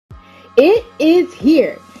It is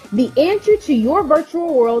here, the answer to your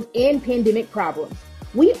virtual world and pandemic problems.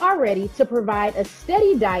 We are ready to provide a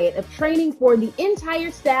steady diet of training for the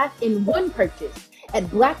entire staff in one purchase at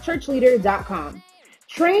blackchurchleader.com.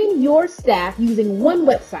 Train your staff using one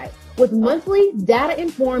website with monthly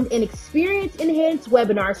data-informed and experience-enhanced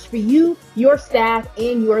webinars for you, your staff,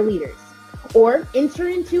 and your leaders. Or enter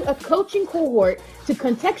into a coaching cohort to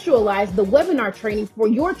contextualize the webinar training for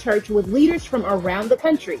your church with leaders from around the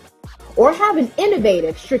country. Or have an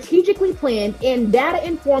innovative, strategically planned, and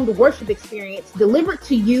data-informed worship experience delivered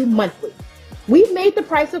to you monthly. We've made the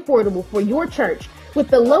price affordable for your church with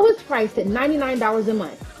the lowest price at $99 a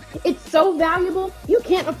month. It's so valuable, you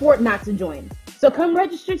can't afford not to join. So come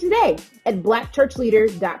register today at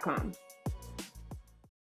blackchurchleader.com.